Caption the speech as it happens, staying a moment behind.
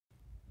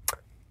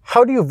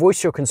How do you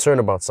voice your concern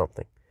about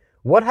something?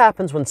 What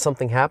happens when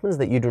something happens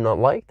that you do not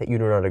like, that you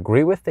do not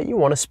agree with, that you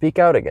want to speak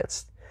out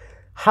against?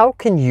 How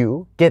can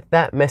you get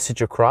that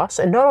message across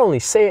and not only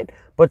say it,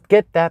 but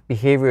get that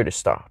behavior to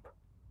stop?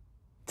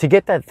 To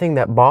get that thing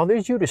that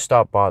bothers you to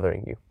stop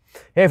bothering you.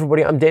 Hey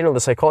everybody, I'm Daniel,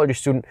 the psychology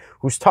student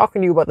who's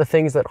talking to you about the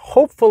things that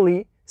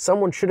hopefully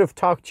someone should have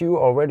talked to you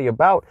already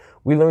about.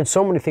 We learn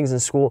so many things in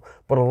school,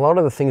 but a lot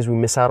of the things we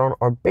miss out on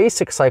are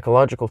basic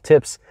psychological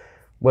tips,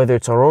 whether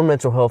it's our own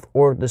mental health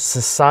or the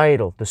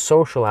societal, the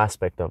social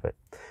aspect of it.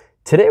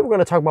 Today we're going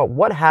to talk about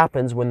what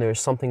happens when there's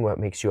something that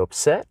makes you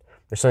upset,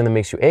 there's something that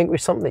makes you angry,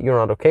 something that you're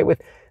not okay with,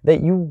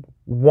 that you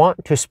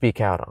want to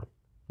speak out on.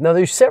 Now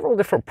there's several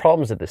different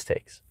problems that this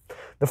takes.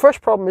 The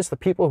first problem is the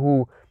people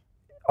who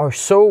are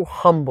so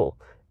humble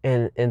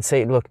and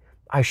say, look,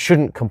 I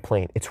shouldn't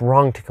complain. It's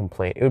wrong to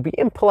complain. It would be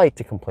impolite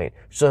to complain.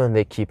 So then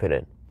they keep it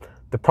in.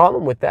 The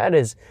problem with that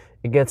is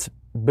it gets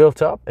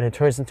built up and it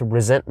turns into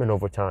resentment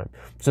over time.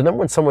 So then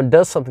when someone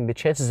does something, the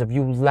chances of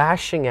you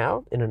lashing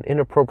out in an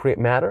inappropriate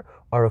manner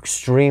are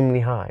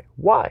extremely high.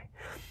 Why?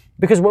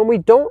 Because when we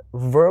don't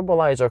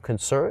verbalize our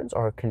concerns,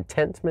 our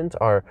contentment,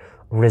 our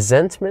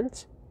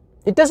resentment,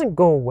 it doesn't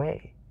go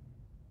away.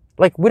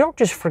 Like, we don't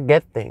just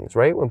forget things,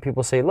 right? When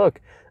people say, look,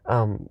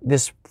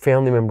 this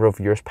family member of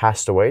yours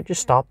passed away,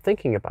 just stop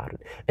thinking about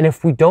it. And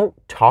if we don't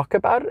talk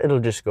about it, it'll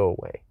just go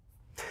away.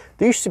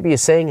 There used to be a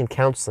saying in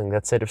counseling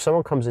that said if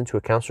someone comes into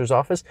a counselor's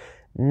office,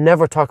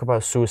 never talk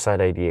about suicide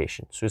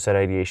ideation. Suicide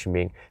ideation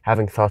being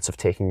having thoughts of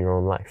taking your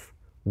own life.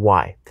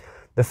 Why?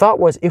 The thought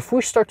was, if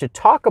we start to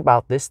talk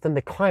about this, then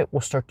the client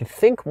will start to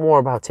think more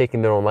about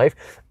taking their own life,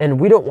 and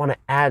we don't want to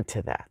add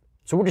to that.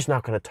 So we're just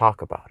not going to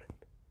talk about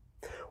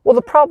it. Well,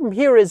 the problem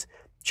here is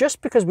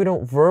just because we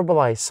don't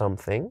verbalize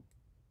something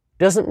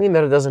doesn't mean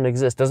that it doesn't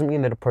exist, doesn't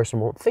mean that a person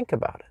won't think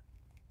about it.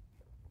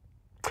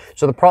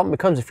 So the problem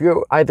becomes if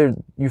you're either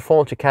you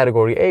fall into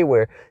category A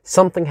where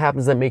something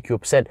happens that makes you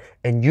upset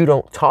and you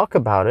don't talk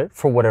about it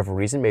for whatever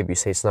reason. Maybe you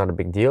say it's not a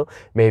big deal.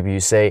 Maybe you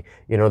say,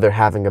 they're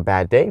having a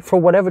bad day. For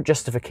whatever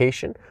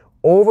justification,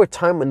 over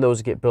time when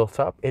those get built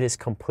up, it is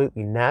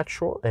completely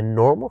natural and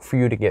normal for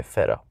you to get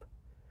fed up.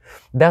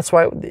 That's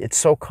why it's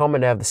so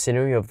common to have the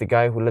scenario of the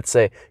guy who, let's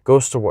say,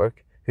 goes to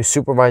work, his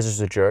supervisor's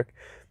a jerk,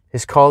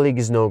 his colleague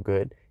is no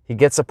good, he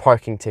gets a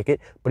parking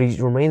ticket, but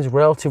he remains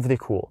relatively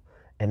cool.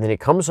 And then he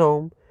comes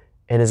home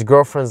and his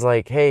girlfriend's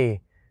like,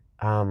 hey,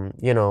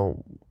 you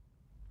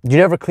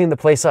never cleaned the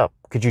place up.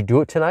 Could you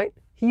do it tonight?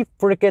 He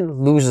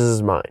freaking loses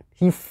his mind.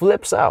 He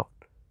flips out.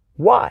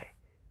 Why?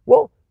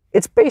 Well,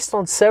 it's based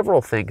on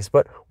several things,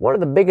 but one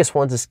of the biggest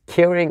ones is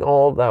carrying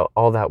all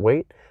that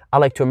weight. I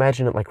like to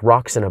imagine it like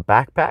rocks in a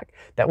backpack,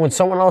 that when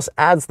someone else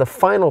adds the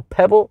final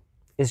pebble,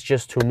 it's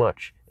just too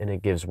much and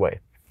it gives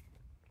way.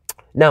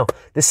 Now,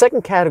 the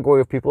second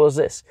category of people is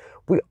this.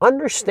 We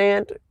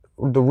understand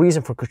the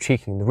reason for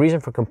critiquing, the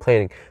reason for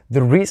complaining,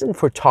 the reason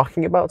for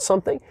talking about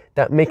something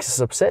that makes us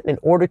upset in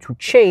order to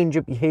change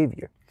a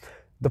behavior.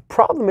 The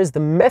problem is the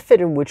method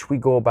in which we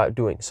go about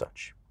doing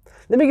such.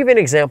 Let me give you an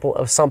example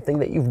of something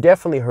that you've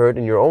definitely heard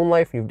in your own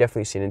life, you've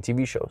definitely seen in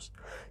TV shows.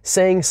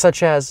 Saying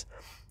such as,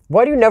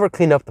 why do you never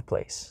clean up the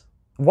place?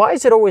 Why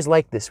is it always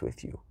like this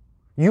with you?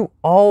 You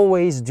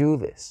always do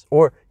this,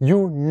 or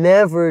you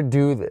never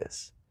do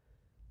this.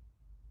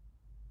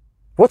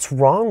 What's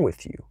wrong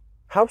with you?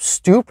 How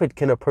stupid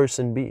can a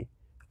person be?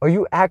 Are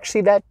you actually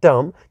that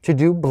dumb to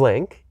do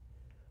blank?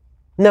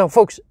 Now,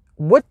 folks,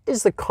 what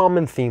is the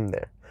common theme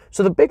there?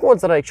 So the big ones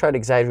that I try to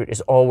exaggerate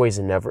is always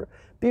and never.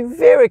 Be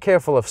very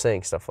careful of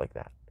saying stuff like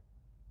that,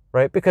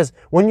 right? Because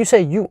when you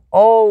say you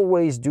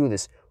always do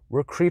this,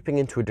 we're creeping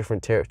into a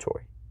different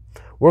territory.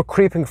 We're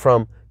creeping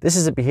from, this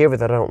is a behavior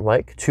that I don't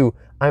like, to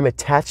I'm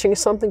attaching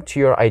something to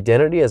your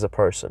identity as a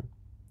person.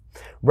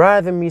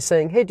 Rather than me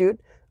saying, hey dude,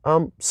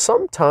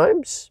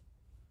 sometimes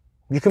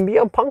you can be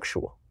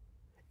unpunctual.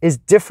 Is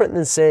different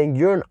than saying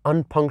you're an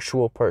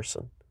unpunctual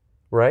person,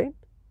 right?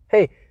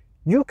 Hey,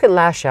 you can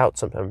lash out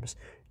sometimes.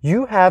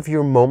 You have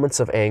your moments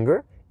of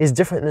anger is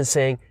different than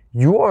saying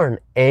you are an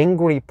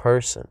angry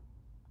person.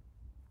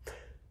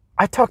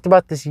 I talked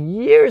about this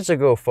years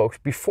ago, folks,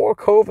 before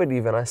COVID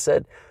even. I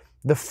said,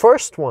 the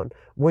first one,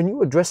 when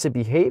you address a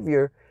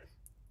behavior,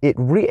 it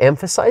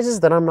re-emphasizes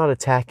that I'm not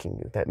attacking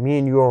you, that me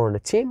and you are on a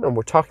team and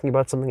we're talking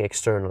about something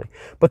externally.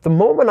 But the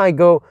moment I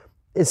go,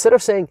 instead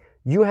of saying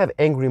you have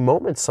angry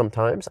moments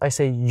sometimes, I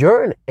say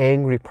you're an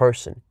angry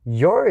person.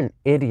 You're an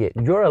idiot.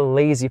 You're a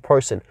lazy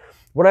person.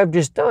 What I've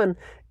just done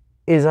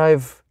is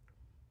I've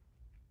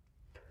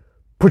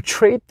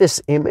portrayed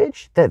this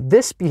image that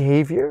this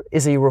behavior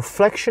is a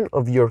reflection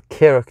of your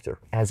character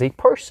as a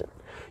person.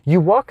 You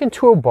walk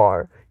into a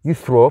bar, you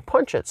throw a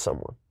punch at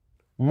someone.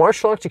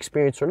 Martial arts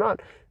experience or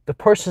not, the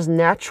person's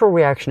natural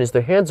reaction is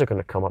their hands are going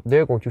to come up.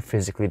 They're going to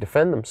physically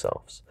defend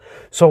themselves.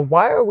 So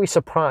why are we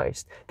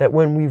surprised that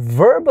when we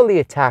verbally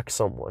attack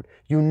someone,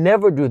 you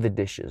never do the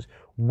dishes?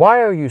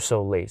 Why are you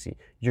so lazy?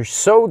 You're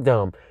so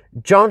dumb.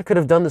 John could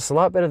have done this a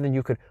lot better than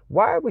you could.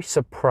 Why are we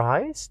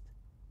surprised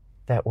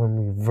that when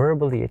we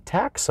verbally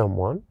attack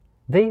someone,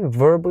 they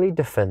verbally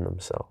defend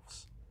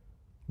themselves?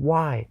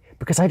 Why?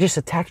 Because I just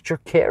attacked your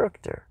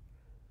character.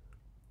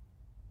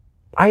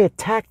 I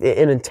attacked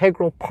an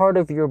integral part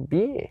of your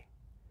being.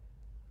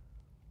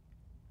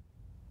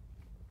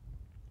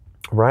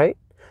 Right?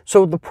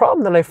 So the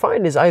problem that I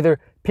find is either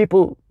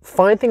people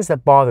find things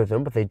that bother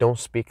them, but they don't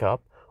speak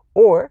up,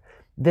 or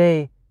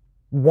they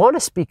want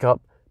to speak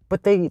up,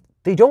 but they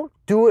don't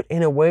do it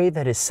in a way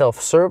that is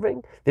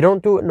self-serving. They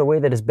don't do it in a way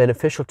that is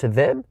beneficial to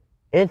them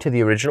and to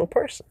the original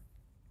person.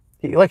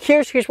 Like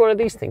here's one of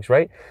these things,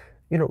 right?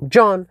 You know,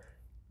 John,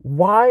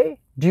 why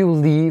do you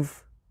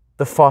leave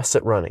the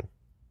faucet running?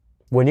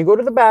 When you go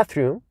to the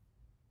bathroom,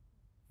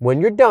 when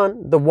you're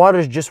done, the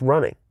water's just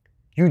running.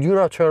 You do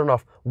not turn it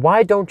off.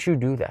 Why don't you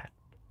do that?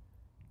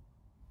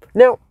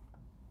 Now,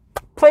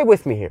 play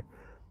with me here.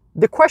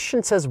 The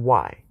question says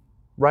why,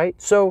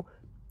 right? So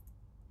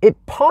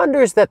it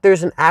ponders that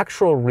there's an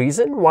actual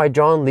reason why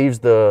John leaves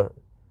the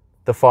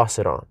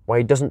faucet on, why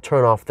he doesn't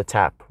turn off the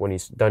tap when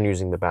he's done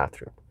using the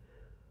bathroom.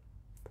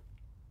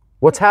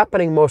 What's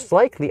happening most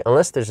likely,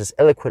 unless there's this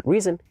eloquent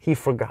reason, he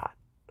forgot.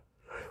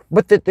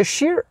 But the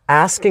sheer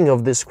asking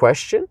of this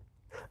question,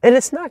 and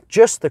it's not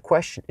just the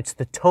question, it's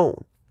the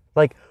tone.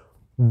 Like,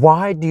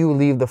 why do you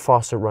leave the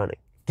faucet running?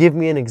 Give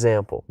me an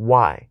example.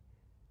 Why?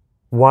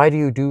 Why do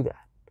you do that?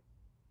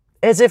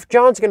 As if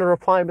John's going to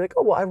reply and be like,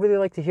 oh, well, I really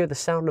like to hear the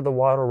sound of the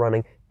water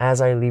running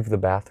as I leave the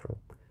bathroom.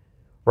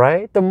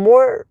 Right? The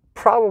more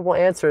probable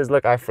answer is,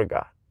 look, I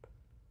forgot.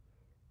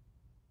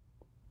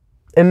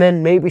 And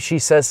then maybe she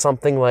says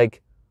something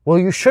like, well,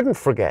 you shouldn't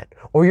forget,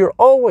 or you're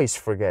always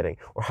forgetting,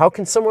 or how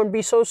can someone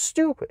be so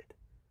stupid?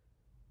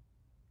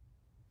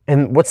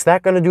 And what's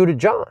that going to do to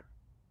John?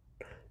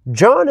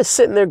 John is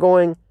sitting there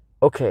going,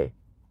 okay,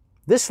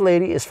 this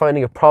lady is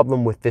finding a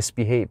problem with this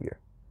behavior.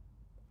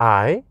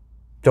 I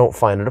don't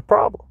find it a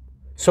problem.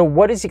 So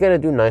what is he going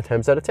to do 9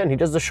 times out of 10? He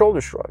does the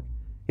shoulder shrug.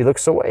 He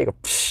looks away. He goes,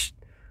 psh,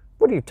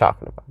 what are you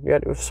talking about?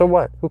 Yeah, so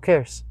what? Who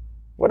cares?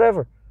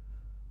 Whatever.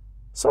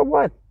 So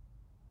what?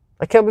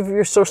 I can't believe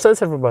you're so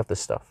sensitive about this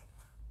stuff.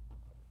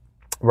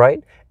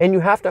 Right? And you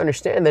have to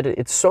understand that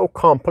it's so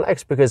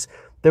complex because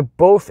they're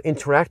both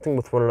interacting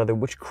with one another,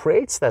 which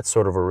creates that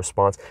sort of a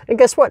response. And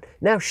guess what?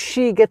 Now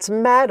she gets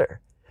madder.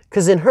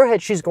 Because in her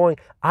head, she's going,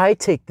 I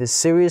take this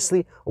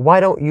seriously. Why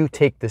don't you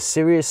take this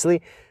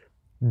seriously?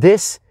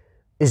 This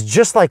is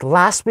just like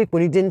last week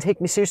when you didn't take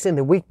me seriously, and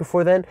the week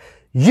before then.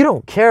 You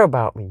don't care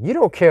about me. You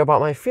don't care about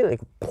my feeling.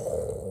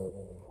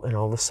 And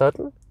all of a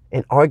sudden,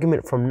 an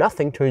argument from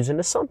nothing turns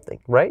into something,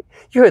 right?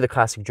 You hear the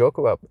classic joke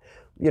about,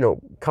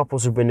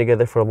 couples who've been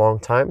together for a long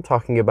time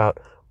talking about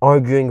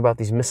arguing about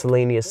these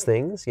miscellaneous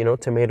things,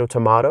 tomato,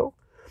 tomato.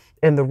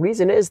 And the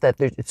reason is that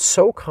it's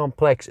so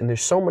complex and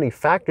there's so many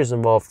factors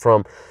involved,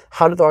 from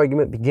how did the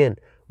argument begin?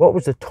 What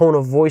was the tone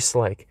of voice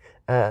like?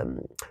 There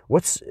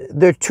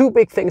are 2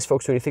 big things,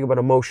 folks, when you think about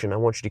emotion, I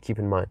want you to keep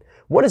in mind.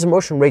 One is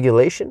emotion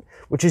regulation,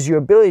 which is your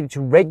ability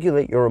to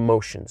regulate your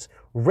emotions.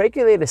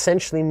 Regulate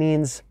essentially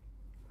means,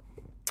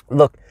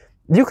 look,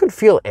 you can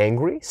feel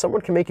angry.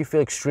 Someone can make you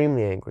feel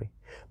extremely angry.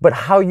 But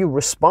how you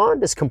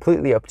respond is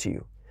completely up to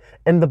you.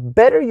 And the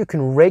better you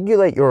can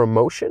regulate your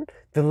emotion,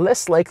 the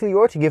less likely you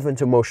are to give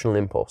into emotional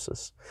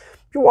impulses.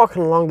 If you're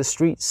walking along the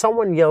street,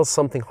 someone yells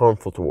something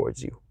harmful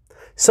towards you.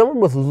 Someone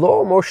with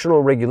low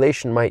emotional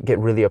regulation might get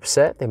really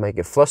upset. They might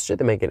get flustered.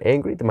 They might get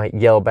angry. They might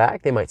yell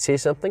back. They might say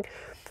something.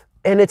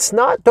 And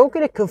don't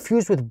get it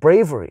confused with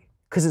bravery.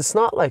 Because it's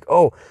not like,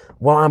 oh,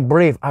 well, I'm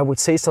brave, I would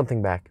say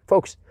something back.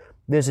 Folks,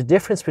 there's a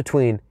difference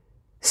between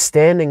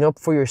standing up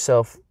for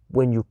yourself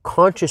when you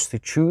consciously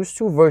choose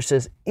to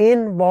versus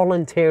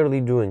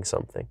involuntarily doing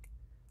something,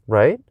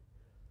 right?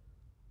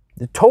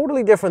 They're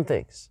totally different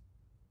things.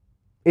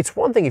 It's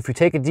one thing if you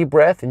take a deep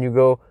breath and you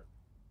go,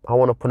 I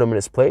want to put him in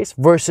his place,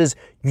 versus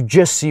you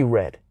just see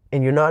red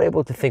and you're not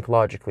able to think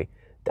logically.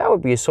 That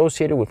would be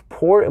associated with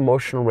poor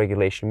emotional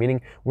regulation,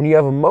 meaning when you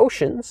have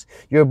emotions,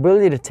 your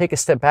ability to take a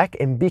step back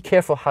and be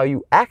careful how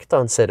you act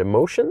on said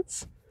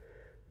emotions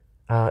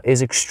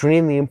is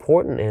extremely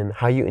important in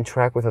how you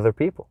interact with other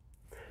people.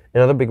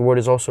 Another big word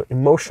is also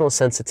emotional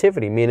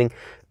sensitivity, meaning,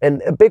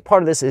 and a big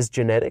part of this is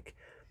genetic.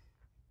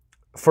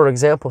 For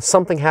example,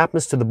 something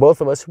happens to the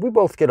both of us, we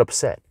both get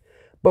upset.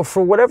 But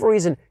for whatever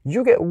reason,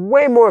 you get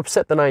way more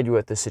upset than I do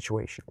at this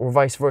situation, or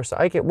vice versa.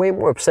 I get way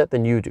more upset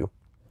than you do.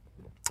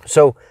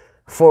 So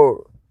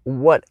for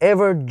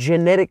whatever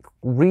genetic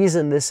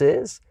reason this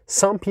is,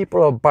 some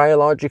people are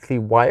biologically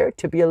wired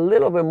to be a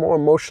little bit more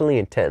emotionally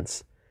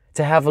intense,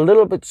 to have a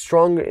little bit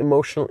stronger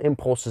emotional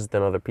impulses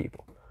than other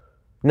people.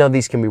 Now,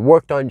 these can be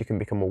worked on, you can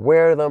become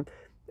aware of them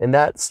and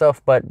that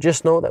stuff, but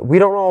just know that we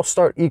don't all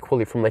start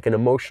equally from like an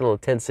emotional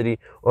intensity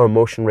or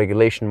emotion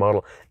regulation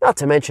model. Not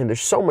to mention,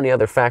 there's so many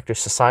other factors,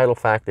 societal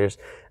factors,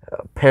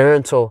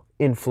 parental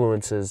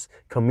influences,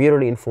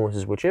 community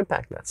influences, which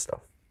impact that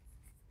stuff.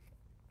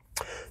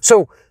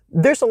 So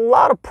there's a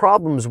lot of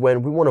problems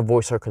when we want to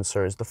voice our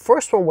concerns. The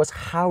first one was,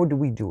 how do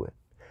we do it?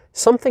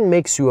 Something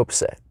makes you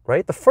upset,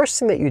 right? The first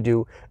thing that you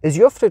do is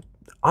you have to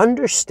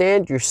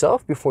understand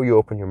yourself before you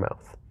open your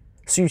mouth.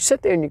 So you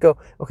sit there and you go,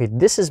 okay,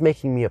 this is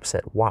making me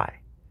upset. Why?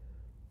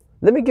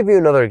 Let me give you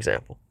another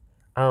example.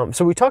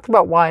 So we talked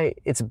about why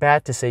it's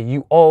bad to say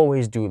you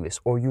always do this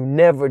or you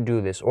never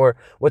do this, or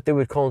what they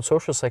would call in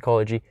social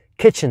psychology,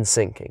 kitchen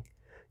sinking.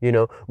 You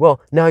know,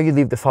 well, now you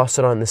leave the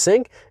faucet on the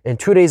sink, and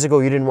 2 days ago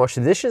you didn't wash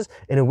the dishes,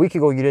 and a week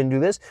ago you didn't do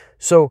this.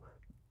 So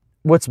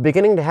what's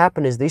beginning to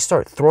happen is they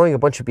start throwing a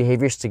bunch of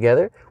behaviors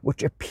together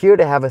which appear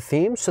to have a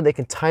theme, so they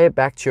can tie it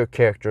back to your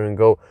character and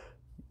go,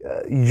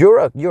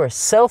 you're a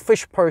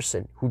selfish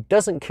person who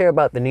doesn't care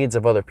about the needs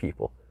of other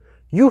people.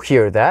 You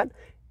hear that.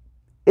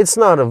 It's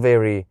not a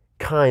very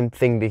kind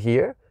thing to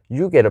hear.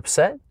 You get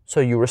upset, so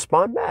you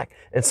respond back.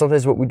 And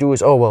sometimes what we do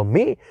is, oh, well,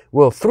 me?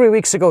 Well, 3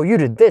 weeks ago you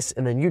did this,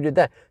 and then you did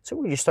that. So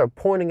we just start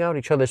pointing out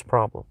each other's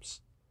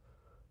problems.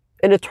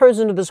 And it turns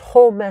into this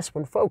whole mess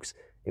when, folks,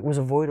 it was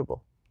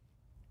avoidable.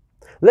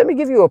 Let me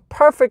give you a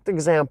perfect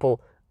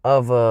example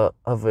of a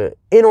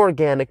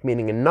inorganic,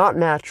 meaning and not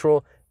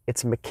natural.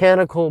 It's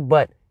mechanical,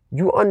 but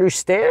you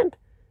understand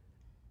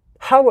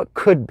how it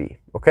could be,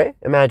 okay?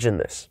 Imagine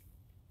this.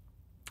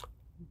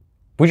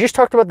 We just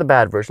talked about the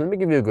bad version. Let me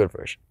give you a good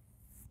version.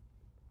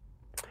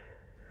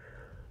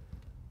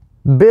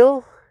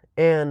 Bill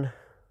and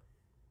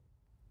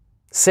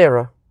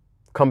Sarah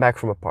come back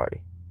from a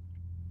party.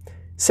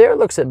 Sarah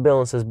looks at Bill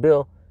and says,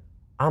 Bill,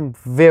 I'm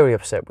very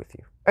upset with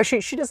you.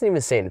 Actually, she doesn't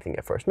even say anything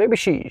at first. Maybe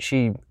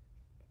she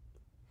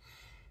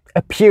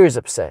appears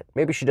upset.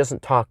 Maybe she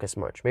doesn't talk as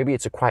much. Maybe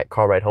it's a quiet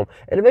car ride home.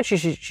 And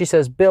eventually she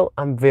says, Bill,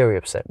 I'm very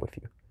upset with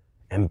you.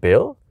 And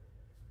Bill,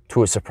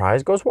 to his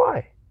surprise, goes,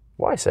 why?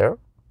 Why, Sarah?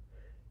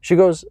 She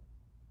goes,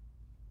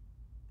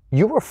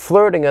 you were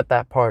flirting at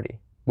that party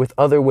with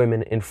other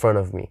women in front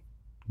of me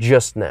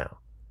just now.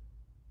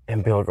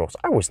 And Bill goes,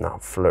 I was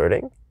not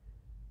flirting.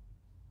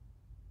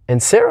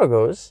 And Sarah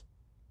goes,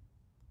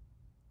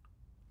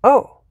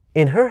 oh,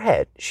 in her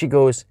head, she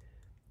goes,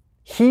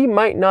 he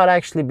might not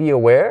actually be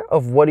aware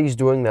of what he's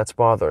doing that's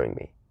bothering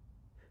me.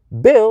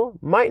 Bill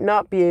might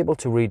not be able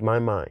to read my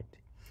mind.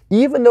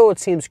 Even though it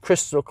seems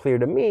crystal clear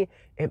to me,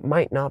 it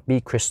might not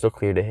be crystal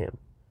clear to him.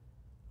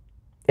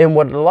 And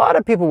what a lot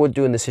of people would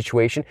do in this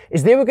situation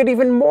is they would get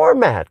even more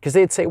mad because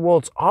they'd say, well,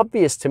 it's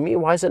obvious to me.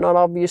 Why is it not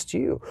obvious to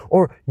you?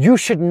 Or you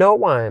should know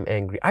why I'm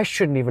angry. I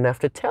shouldn't even have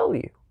to tell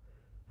you.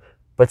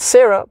 But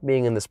Sarah,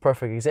 being in this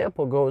perfect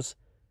example, goes,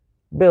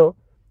 Bill,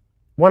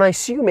 when I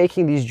see you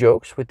making these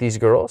jokes with these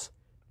girls,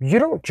 you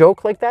don't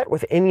joke like that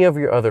with any of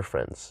your other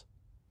friends.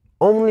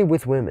 Only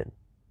with women.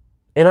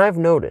 And I've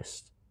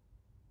noticed.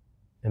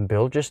 And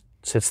Bill just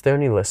sits there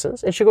and he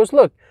listens. And she goes,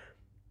 look,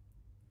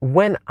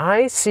 when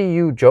I see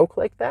you joke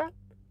like that,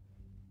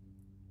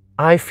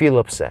 I feel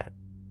upset.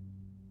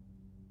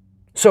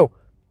 So,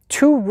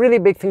 two really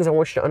big things I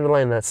want you to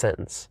underline in that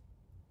sentence.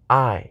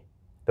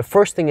 The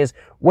first thing is,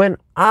 when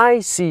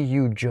I see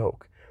you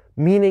joke,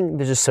 meaning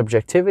there's a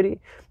subjectivity.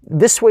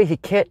 This way he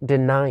can't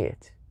deny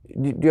it.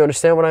 Do you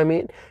understand what I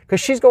mean? Because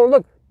she's going,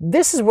 look,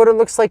 this is what it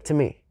looks like to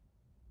me.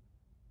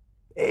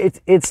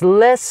 It's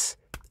less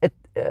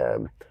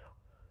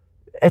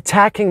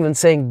attacking than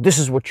saying, this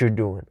is what you're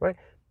doing, right?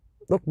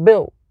 Look,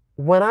 Bill,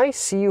 when I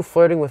see you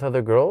flirting with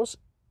other girls,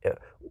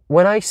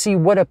 when I see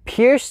what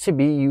appears to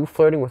be you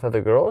flirting with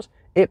other girls,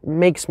 it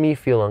makes me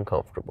feel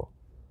uncomfortable,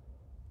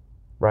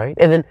 right?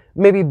 And then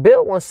maybe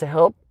Bill wants to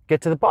help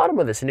get to the bottom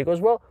of this. And he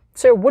goes, well,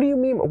 Sarah, what do you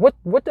mean?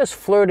 What does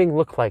flirting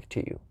look like to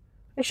you?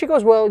 And she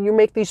goes, well, you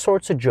make these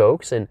sorts of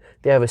jokes and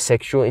they have a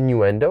sexual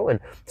innuendo. And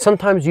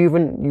sometimes you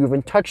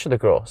even touch the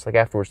girls, like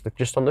afterwards, like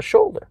just on the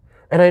shoulder.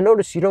 And I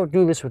notice you don't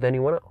do this with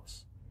anyone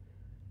else.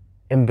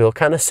 And Bill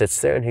kind of sits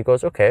there and he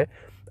goes, okay,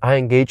 I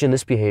engage in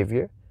this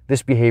behavior.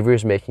 This behavior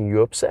is making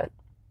you upset.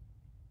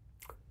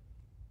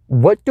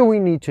 What do we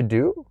need to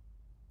do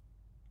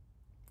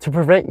to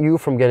prevent you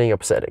from getting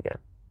upset again?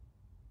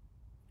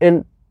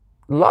 And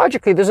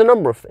logically, there's a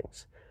number of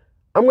things.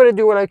 I'm going to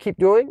do what I keep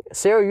doing.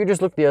 Sarah, you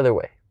just look the other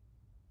way,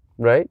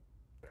 right?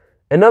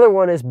 Another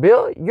one is,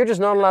 Bill, you're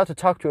just not allowed to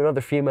talk to another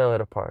female at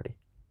a party.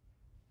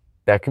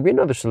 That could be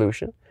another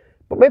solution.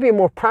 But maybe a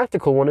more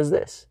practical one is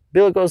this.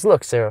 Bill goes,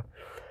 look, Sarah,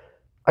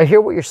 I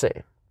hear what you're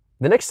saying.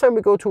 The next time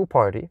we go to a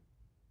party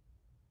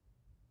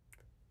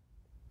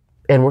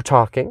and we're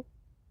talking,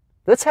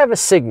 let's have a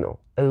signal,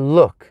 a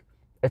look,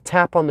 a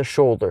tap on the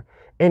shoulder,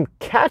 and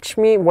catch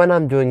me when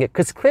I'm doing it,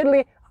 because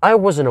clearly I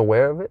wasn't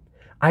aware of it.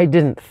 I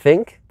didn't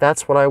think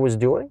that's what I was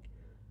doing.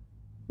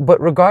 But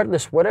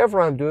regardless,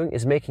 whatever I'm doing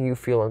is making you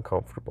feel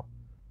uncomfortable.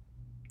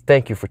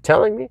 Thank you for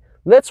telling me.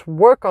 Let's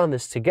work on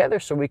this together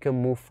so we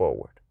can move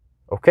forward.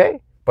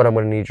 Okay? But I'm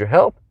going to need your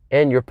help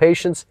and your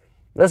patience.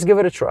 Let's give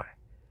it a try.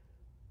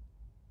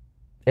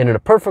 And in a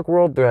perfect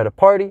world, they're at a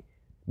party.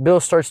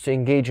 Bill starts to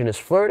engage in his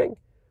flirting.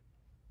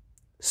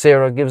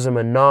 Sarah gives him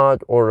a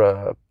nod or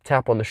a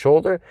tap on the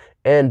shoulder.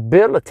 And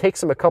Bill, it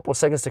takes him a couple of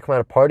seconds to come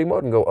out of party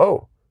mode and go,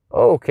 oh,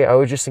 okay, I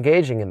was just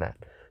engaging in that.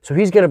 So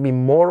he's going to be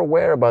more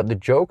aware about the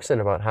jokes and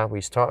about how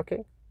he's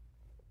talking.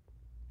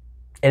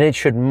 And it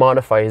should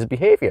modify his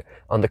behavior.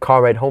 On the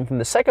car ride home from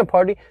the second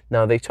party,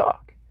 now they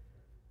talk.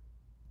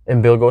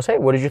 And Bill goes, hey,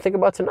 what did you think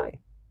about tonight?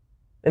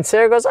 And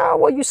Sarah goes, oh,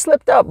 well, you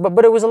slipped up,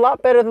 but it was a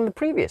lot better than the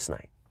previous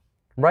night,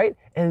 right?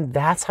 And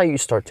that's how you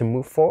start to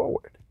move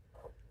forward.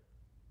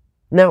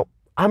 Now,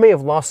 I may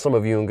have lost some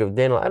of you and go,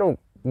 Daniel, I don't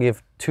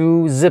give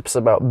two zips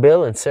about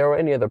Bill and Sarah or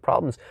any other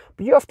problems,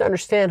 but you have to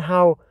understand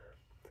how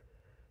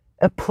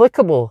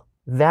applicable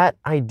that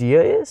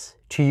idea is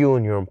to you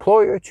and your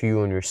employer, to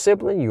you and your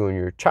sibling, you and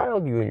your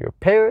child, you and your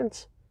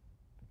parents,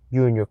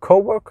 you and your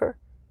coworker.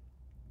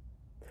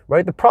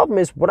 Right? The problem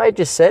is what I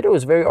just said, it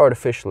was very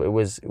artificial. It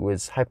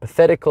was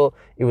hypothetical.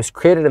 It was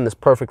created in this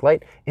perfect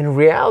light. In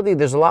reality,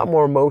 there's a lot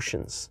more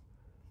emotions.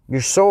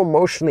 You're so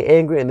emotionally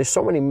angry, and there's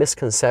so many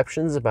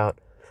misconceptions about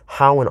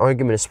how an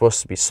argument is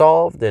supposed to be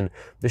solved, and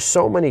there's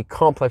so many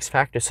complex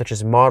factors such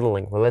as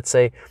modeling. Well, let's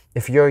say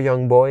if you're a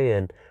young boy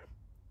and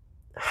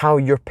how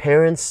your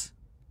parents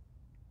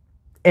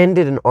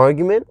ended an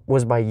argument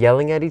was by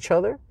yelling at each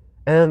other,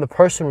 and then the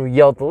person who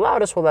yelled the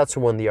loudest, well, that's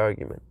who won the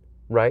argument,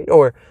 right?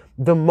 Or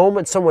the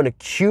moment someone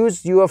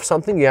accused you of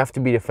something, you have to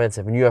be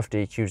defensive and you have to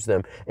accuse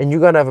them, and you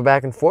got to have a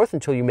back and forth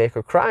until you make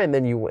her cry, and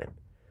then you win.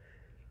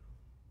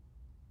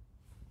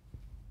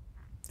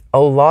 A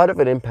lot of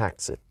it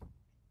impacts it.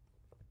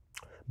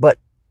 But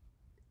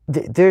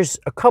there's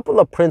a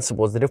couple of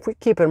principles that if we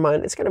keep in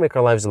mind, it's going to make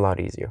our lives a lot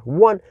easier.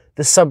 One,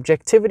 the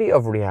subjectivity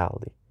of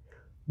reality.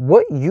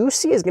 What you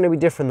see is going to be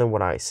different than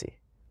what I see.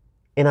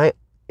 And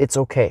it's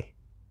okay.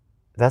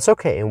 That's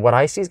okay. And what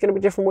I see is going to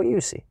be different from what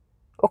you see.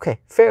 Okay,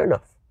 fair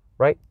enough,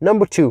 right?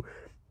 Number two,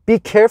 be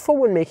careful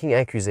when making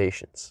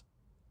accusations.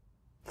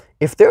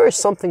 If there is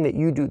something that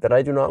you do that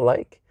I do not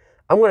like,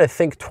 I'm going to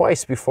think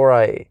twice before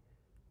I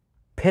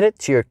pin it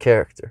to your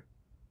character.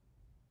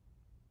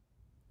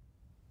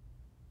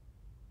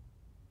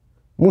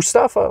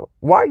 Mustafa,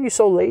 why are you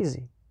so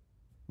lazy?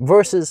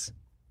 Versus,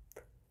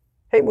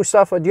 hey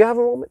Mustafa, do you have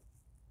a moment?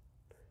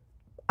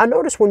 I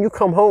notice when you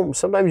come home,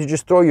 sometimes you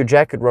just throw your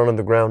jacket around on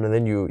the ground and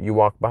then you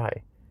walk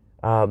by.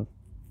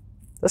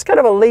 That's kind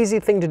of a lazy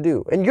thing to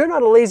do. And you're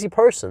not a lazy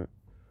person.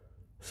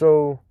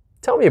 So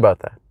tell me about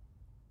that.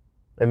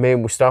 And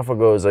maybe Mustafa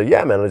goes,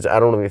 yeah, man, I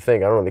don't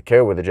really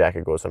care where the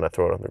jacket goes when I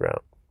throw it on the ground.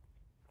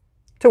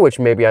 To which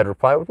maybe I'd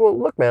reply with, well,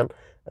 look, man,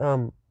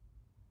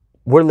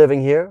 we're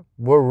living here,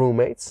 we're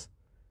roommates,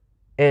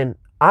 and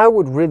I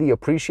would really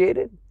appreciate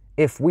it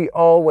if we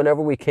all,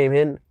 whenever we came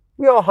in,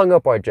 we all hung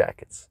up our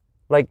jackets.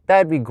 Like,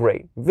 that'd be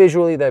great.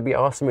 Visually, that'd be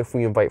awesome. If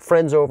we invite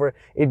friends over,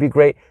 it'd be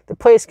great. The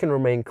place can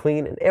remain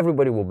clean and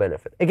everybody will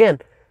benefit. Again,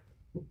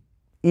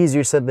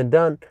 easier said than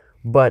done,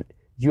 but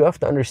you have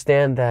to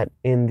understand that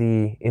in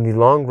the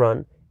long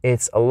run,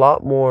 it's a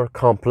lot more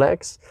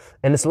complex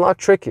and it's a lot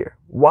trickier.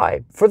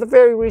 Why? For the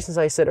very reasons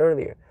I said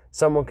earlier.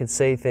 Someone could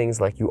say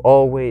things like you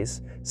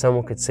always,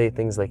 someone could say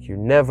things like you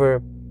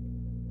never.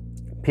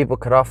 People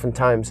could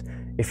oftentimes,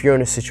 if you're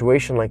in a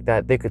situation like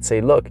that, they could say,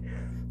 look,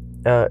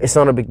 it's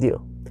not a big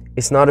deal.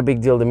 It's not a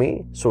big deal to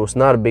me, so it's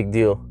not a big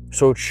deal.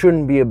 So it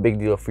shouldn't be a big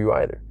deal for you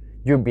either.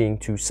 You're being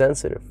too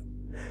sensitive.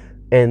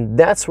 And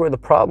that's where the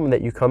problem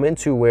that you come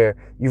into, where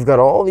you've got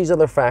all these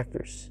other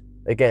factors.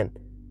 Again,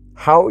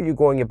 how are you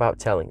going about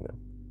telling them?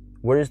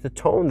 What is the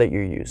tone that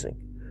you're using?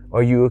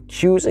 Are you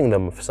accusing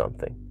them of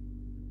something?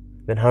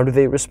 Then how do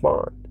they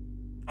respond?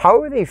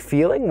 How are they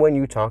feeling when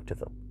you talk to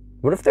them?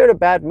 What if they're in a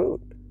bad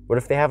mood? What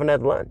if they haven't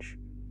had lunch?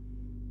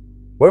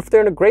 What if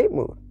they're in a great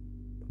mood?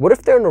 What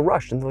if they're in a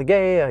rush and they're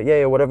like,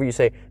 yeah, whatever you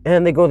say,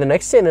 and they go the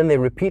next day and then they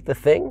repeat the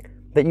thing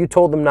that you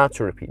told them not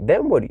to repeat?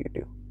 Then what do you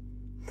do?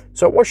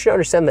 So I want you to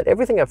understand that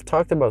everything I've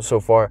talked about so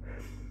far,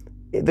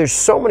 there's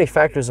so many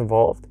factors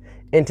involved,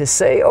 and to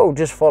say, oh,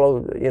 just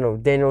follow,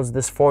 Daniel's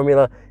this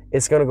formula,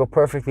 it's going to go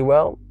perfectly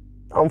well,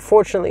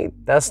 unfortunately,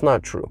 that's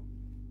not true.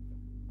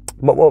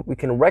 But what we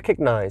can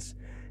recognize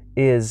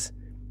is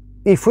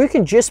if we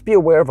can just be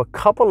aware of a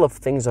couple of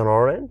things on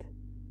our end,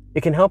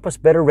 it can help us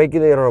better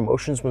regulate our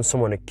emotions when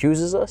someone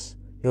accuses us.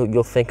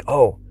 You'll think,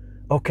 oh,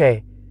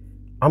 okay,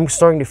 I'm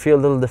starting to feel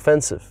a little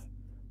defensive.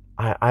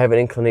 I have an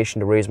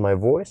inclination to raise my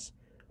voice.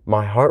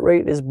 My heart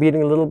rate is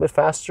beating a little bit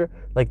faster.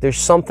 Like there's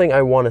something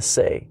I want to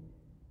say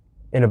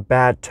in a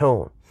bad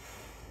tone.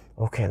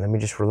 Okay, let me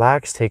just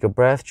relax, take a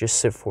breath, just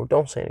sit forward.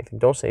 Don't say anything.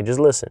 Don't say, just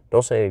listen.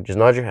 Don't say anything. Just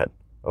nod your head.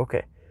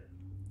 Okay.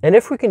 And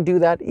if we can do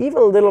that,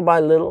 even little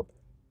by little,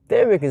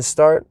 then we can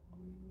start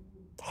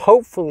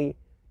hopefully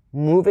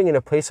moving in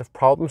a place of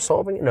problem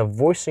solving and of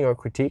voicing our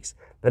critiques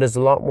that is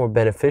a lot more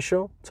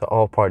beneficial to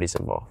all parties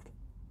involved.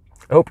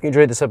 I hope you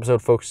enjoyed this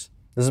episode, folks.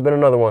 This has been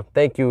another one.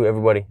 Thank you,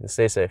 everybody, and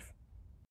stay safe.